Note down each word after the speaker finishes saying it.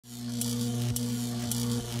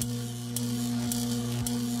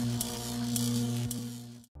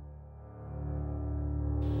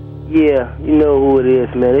Yeah, you know who it is,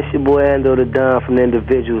 man. It's your boy Ando the Don from the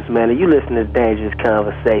Individuals, man. And you listen to Dangerous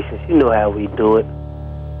Conversations. You know how we do it.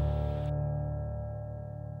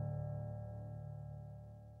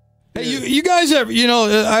 Hey, you guys ever,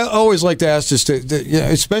 I always like to ask this,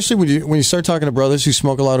 especially when you start talking to brothers who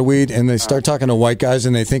smoke a lot of weed and they start talking to white guys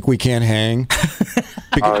and they think we can't hang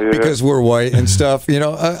because we're white and stuff.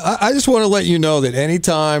 I just want to let you know that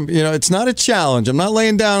anytime, it's not a challenge. I'm not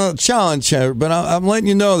laying down a challenge here, but I'm letting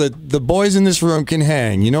you know that the boys in this room can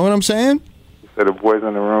hang. You know what I'm saying? You said the boys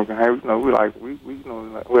in the room can hang.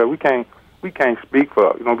 We can't speak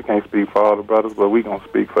for we can't speak for all the brothers, but we gonna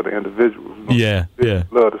speak for the individuals. Yeah.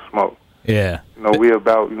 Love to smoke. Yeah. We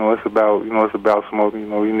about it's about smoking.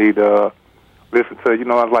 You need to listen to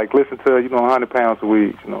listen to 100 pounds of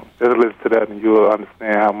weed. Just listen to that, and you'll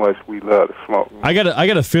understand how much we love to smoke. I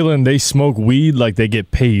got a feeling they smoke weed like they get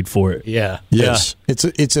paid for it. Yeah. Yes. Yeah.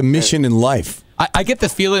 It's a mission in life. I get the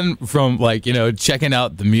feeling from checking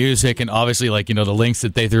out the music and obviously the links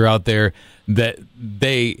that they threw out there that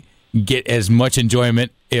they get as much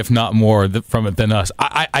enjoyment, if not more, from it than us.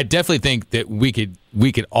 I definitely think that we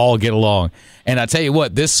could all get along. And I tell you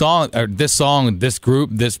what, this group,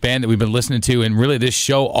 this band that we've been listening to, and really this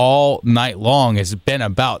show all night long has been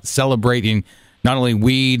about celebrating not only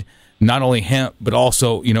weed, not only hemp, but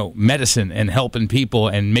also medicine and helping people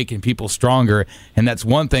and making people stronger. And that's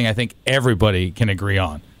one thing I think everybody can agree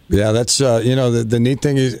on. Yeah, that's the neat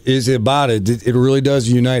thing is about it. It really does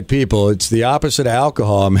unite people. It's the opposite of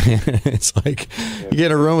alcohol, man. It's like you get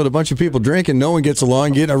in a room with a bunch of people drinking, no one gets along.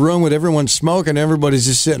 You get in a room with everyone smoking, everybody's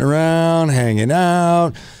just sitting around, hanging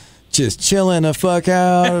out, just chilling the fuck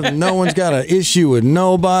out. No one's got an issue with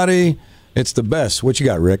nobody. It's the best. What you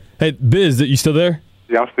got, Rick? Hey, Biz, you still there?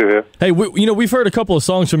 Yeah, I'm still here. Hey, we've heard a couple of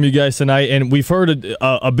songs from you guys tonight, and we've heard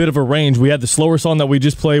a bit of a range. We had the slower song that we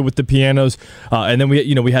just played with the pianos, and then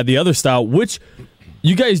we had the other style. Which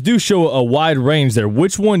you guys do show a wide range there.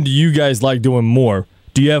 Which one do you guys like doing more?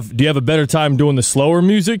 Do you have a better time doing the slower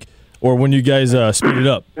music, or when you guys speed it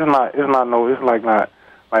up? It's not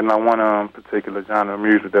one particular genre of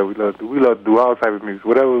music that we love to do. We love to do all type of music.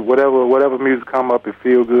 Whatever music come up, it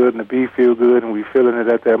feel good, and the beat feel good, and we feeling it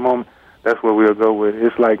at that moment. That's what we'll go with.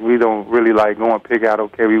 It's like we don't really go and pick out,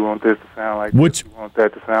 okay, we want this to sound like this, we want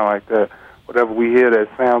that to sound like that. Whatever we hear that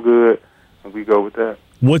sound good, and we go with that.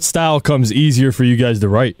 What style comes easier for you guys to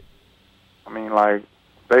write? I mean,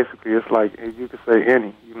 basically, it's like you could say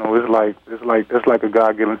any. It's like a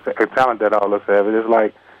God-given talent that all of us have. It's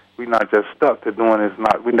like we're not just stuck to doing this.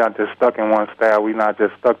 We're not just stuck in one style. We're not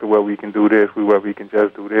just stuck to where we can do this. Where we can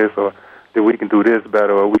just do this, or that we can do this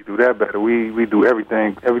better, or we do that better. We do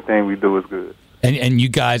everything. Everything we do is good. And you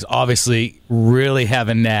guys obviously really have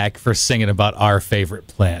a knack for singing about our favorite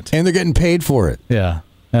plant. And they're getting paid for it. Yeah.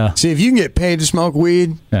 See, if you can get paid to smoke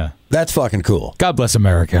weed, that's fucking cool. God bless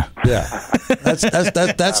America. Yeah. That's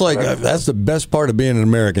the best part of being an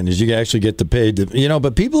American is you can actually get paid to,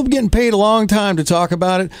 but people have been getting paid a long time to talk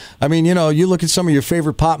about it. I mean, you look at some of your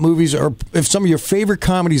favorite pop movies, or if some of your favorite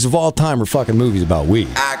comedies of all time are fucking movies about weed.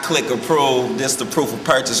 I click approve. This the proof of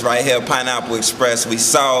purchase right here, Pineapple Express. We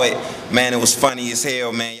saw it. Man, it was funny as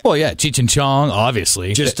hell, man. Well, yeah, Cheech and Chong,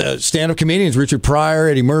 obviously. Just stand-up comedians, Richard Pryor,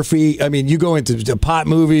 Eddie Murphy. I mean, you go into pot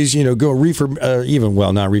movies, go Reefer,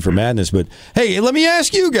 not Reefer Madness, but hey, let me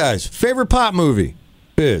ask you guys, favorite pop movie?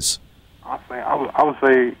 Biz. I would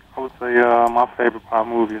say my favorite pop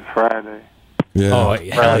movie is Friday. Yeah. Oh,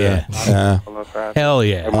 hell yeah. Hell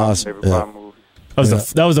yeah. Awesome. Favorite pop movie.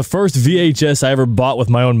 That was the first VHS I ever bought with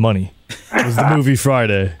my own money. It was the movie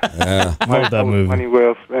Friday. Yeah. I love that movie. Money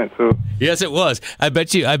well spent too. Yes, it was. I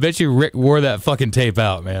bet you Rick wore that fucking tape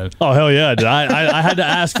out, man. Oh hell yeah! I had to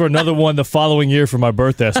ask for another one the following year for my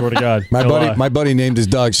birthday. I swear to God. My buddy named his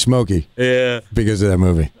dog Smokey. Yeah. Because of that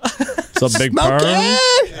movie. Some big perm.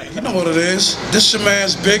 You know what it is. This your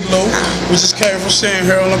man's Big Lou. We just came from seeing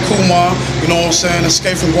Harold and Kumar. You know what I'm saying?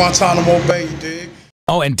 Escape from Guantanamo Bay, you dig?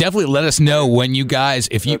 Oh, and definitely let us know when you guys,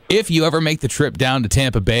 if you ever make the trip down to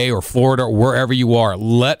Tampa Bay or Florida or wherever you are,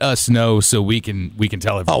 let us know so we can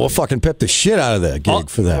tell everybody. Oh, we'll fucking pep the shit out of that gig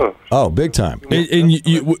for that. Oh, big time. And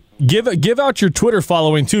you give out your Twitter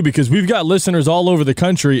following too, because we've got listeners all over the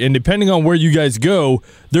country, and depending on where you guys go,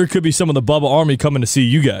 there could be some of the Bubba Army coming to see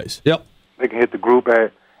you guys. Yep. They can hit the group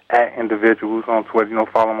at Individuals on Twitter.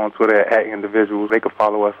 Follow them on Twitter at Individuals. They can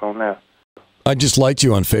follow us on there. I just liked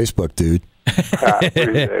you on Facebook, dude. I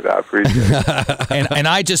appreciate it. And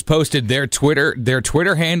I just posted their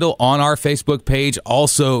Twitter handle on our Facebook page.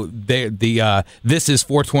 Also, the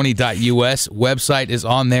thisis420.us website is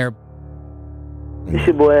on there. It's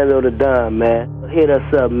your boy Ando the Don, man. Hit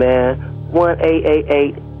us up, man.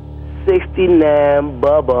 1-888 69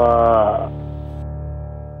 Bubba.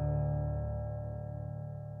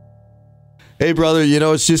 Hey, brother, you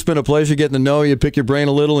know, it's just been a pleasure getting to know you, pick your brain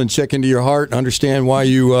a little, and check into your heart and understand why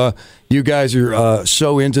you guys are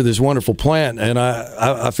so into this wonderful plant. And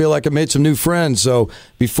I feel like I made some new friends. So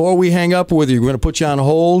before we hang up with you, we're going to put you on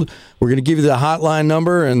hold. We're going to give you the hotline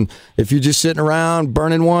number. And if you're just sitting around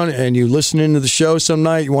burning one and you listening to the show some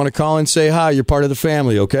night, you want to call and say hi, you're part of the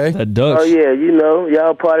family, okay? That does. Oh, yeah, you know,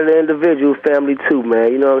 y'all part of the individual family too,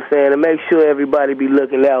 man. You know what I'm saying? And make sure everybody be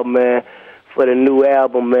looking out, man, for the new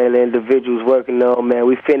album, man, the individuals working on, man.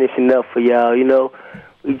 We finishing up for y'all, you know.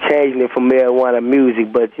 We changing it from marijuana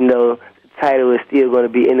music, but, you know, the title is still going to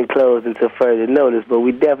be enclosed until further notice, but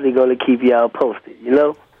we definitely going to keep y'all posted, you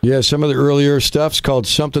know. Yeah, some of the earlier stuff's called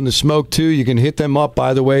Something to Smoke too. You can hit them up,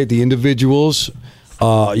 by the way, the individuals.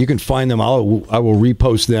 You can find them. I will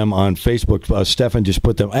repost them on Facebook. Stefan just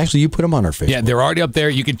put them. Actually, you put them on our Facebook. Yeah, they're already up there.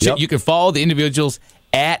 You can you can follow the individuals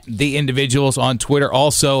at the individuals on Twitter.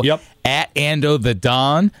 Also, at Ando the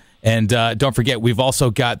Don. And don't forget, we've also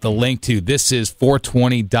got the link to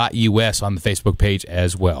thisis420.us on the Facebook page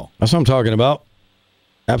as well. That's what I'm talking about.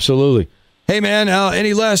 Absolutely. Hey, man,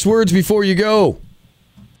 any last words before you go?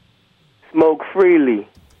 Smoke freely.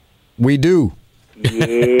 We do. Yeah.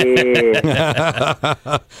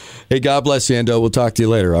 Hey, God bless you, Ando. We'll talk to you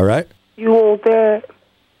later, all right? You want that?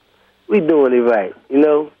 We doing it right. You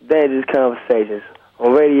know, Dangerous Conversations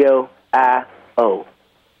on Radio I.O.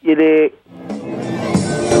 You dig?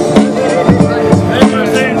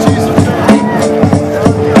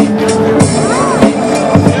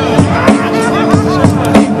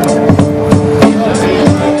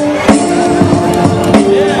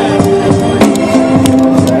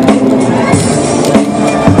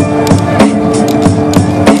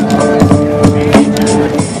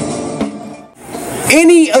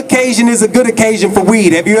 Any occasion is a good occasion for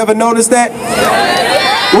weed. Have you ever noticed that?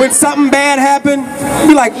 When something bad happened,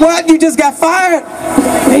 be like, what? You just got fired?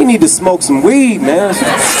 They need to smoke some weed, man.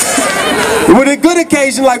 With a good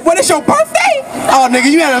occasion, like, what is your birthday? Oh, nigga,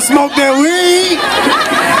 you gotta smoke that weed.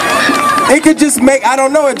 It could just make, I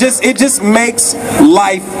don't know, it just makes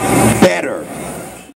life better.